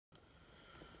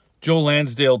Joe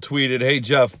Lansdale tweeted, "Hey,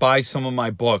 Jeff, buy some of my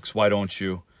books. Why don't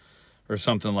you?" Or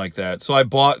something like that. So I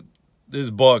bought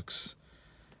his books.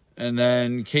 And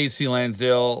then Casey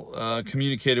Lansdale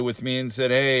communicated with me and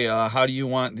said, "Hey, how do you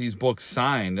want these books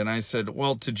signed?" And I said,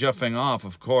 "Well, to Jeffing Off,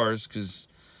 of course, because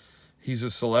he's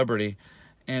a celebrity."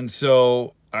 And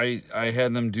so I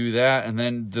had them do that, and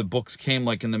then the books came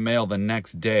like in the mail the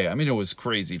next day. I mean, it was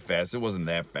crazy fast. It wasn't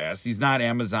that fast. He's not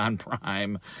Amazon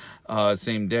Prime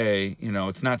same day. You know,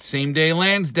 it's not same day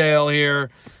Lansdale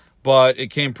here, but it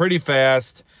came pretty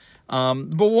fast.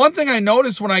 But one thing I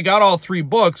noticed when I got all 3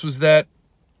 books was that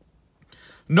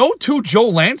no 2 Joe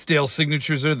Lansdale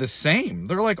signatures are the same.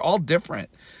 They're like all different.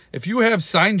 If you have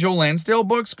signed Joe Lansdale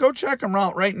books, go check them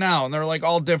out right now. And they're like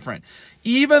all different.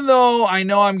 Even though I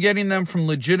know I'm getting them from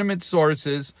legitimate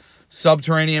sources,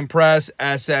 Subterranean Press,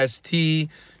 SST,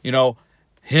 you know,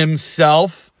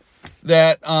 himself,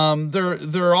 that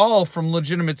they're all from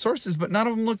legitimate sources, but none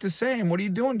of them look the same. What are you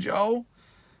doing, Joe?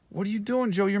 What are you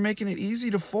doing, Joe? You're making it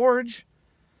easy to forge.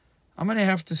 I'm going to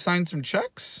have to sign some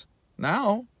checks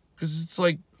now. Because it's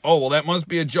like, oh, well, that must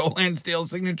be a Joe Lansdale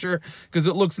signature because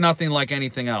it looks nothing like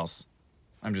anything else.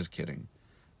 I'm just kidding.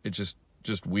 It's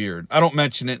just weird. I don't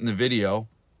mention it in the video,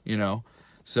 you know.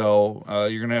 So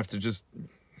you're going to have to just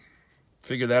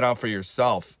figure that out for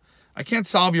yourself. I can't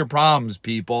solve your problems,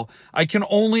 people. I can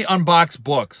only unbox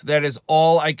books. That is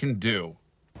all I can do.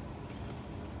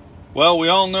 Well, we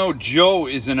all know Joe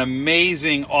is an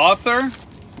amazing author.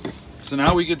 So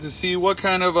now we get to see what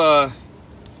kind of a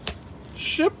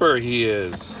shipper he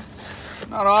is.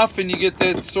 Not often you get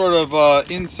that sort of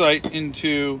insight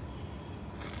into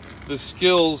the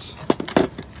skills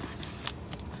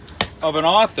of an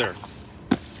author.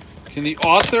 Can the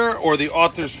author or the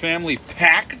author's family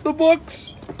pack the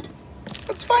books?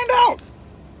 Let's find out.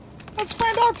 Let's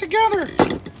find out together.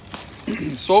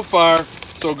 So far,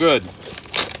 so good.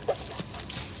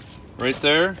 Right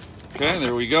there. Okay,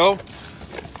 there we go.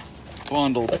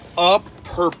 Bundled up,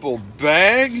 purple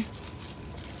bag.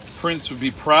 Prince would be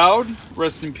proud.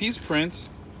 Rest in peace, Prince.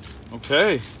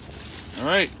 Okay. All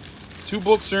right. 2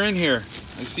 books are in here.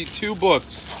 I see 2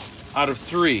 books out of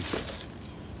 3.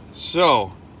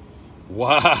 So,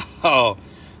 wow.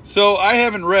 So I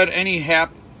haven't read any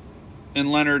Hap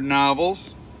and Leonard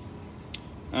novels.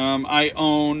 I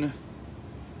own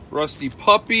Rusty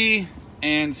Puppy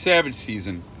and Savage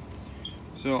Season.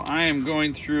 So I am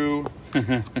going through.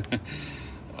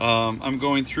 I'm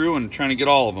going through and trying to get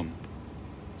all of them.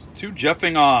 To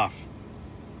Jeffing Off.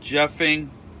 Jeffing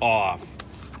Off.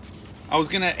 I was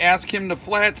going to ask him to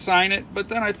flat sign it, but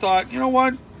then I thought, you know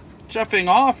what? Jeffing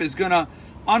Off is going to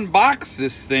unbox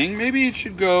this thing. Maybe it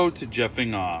should go to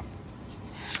Jeffing Off.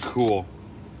 Cool.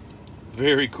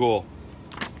 Very cool.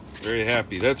 Very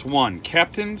happy. That's 1.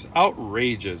 Captain's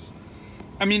Outrageous.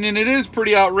 I mean, and it is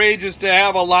pretty outrageous to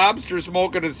have a lobster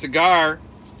smoking a cigar.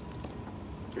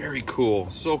 Very cool.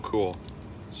 So cool.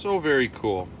 So very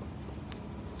cool.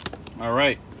 All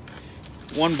right.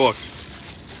 1 book.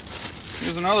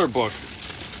 Here's another book.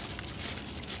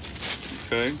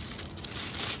 Okay.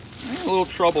 I had a little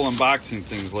trouble unboxing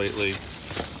things lately.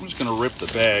 I'm just going to rip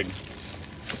the bag.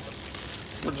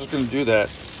 We're just going to do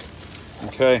that.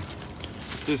 Okay.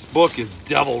 This book is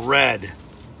Devil Red.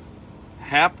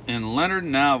 Hap and Leonard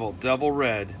novel, Devil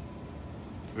Red.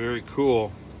 Very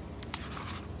cool.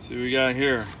 See what we got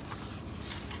here.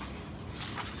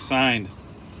 Signed.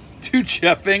 To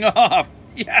Jeffing Off.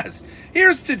 Yes,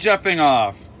 here's to Jeffing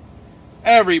Off.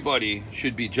 Everybody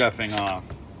should be Jeffing Off.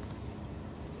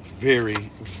 Very,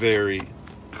 very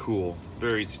cool.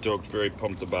 Very stoked, very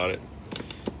pumped about it.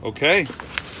 Okay,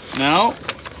 now,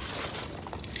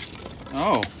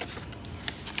 oh,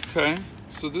 okay.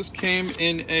 So this came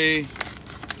in a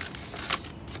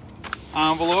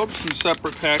envelope, some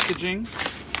separate packaging.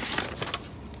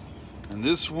 And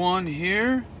this one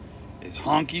here is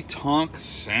Honky Tonk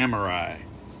Samurai.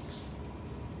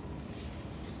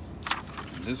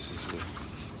 And this is the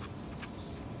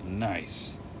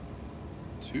nice.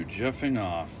 To Jeffing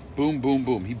Off. Boom, boom,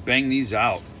 boom. He banged these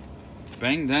out.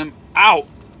 Banged them out.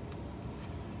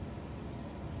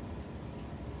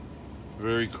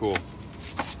 Very cool.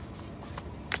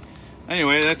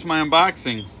 Anyway, that's my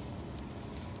unboxing.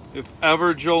 If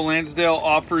ever Joe Lansdale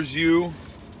offers you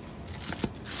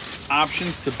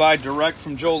options to buy direct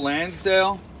from Joe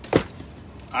Lansdale,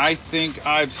 I think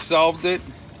I've solved it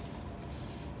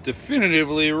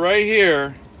definitively right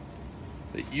here,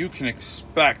 that you can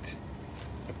expect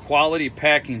a quality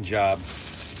packing job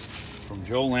from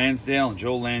Joe Lansdale and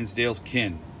Joe Lansdale's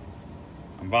kin.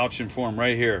 I'm vouching for him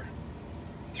right here.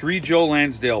 3 Joe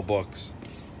Lansdale books.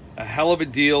 A hell of a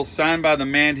deal, signed by the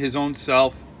man his own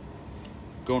self.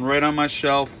 Going right on my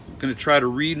shelf. Going to try to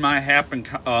read my Hap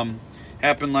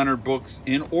and Leonard books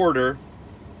in order.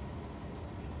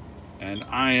 And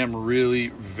I am really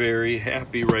very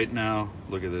happy right now.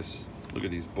 Look at this. Look at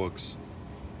these books.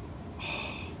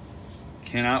 Oh,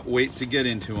 cannot wait to get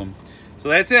into them. So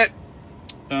that's it.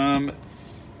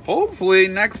 Hopefully,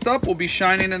 next up will be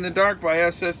Shining in the Dark by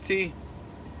SST.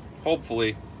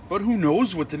 Hopefully. But who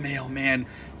knows what the mailman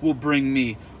will bring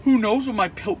me? Who knows what my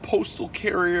postal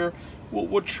carrier,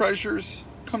 what treasures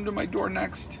come to my door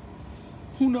next?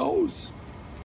 Who knows?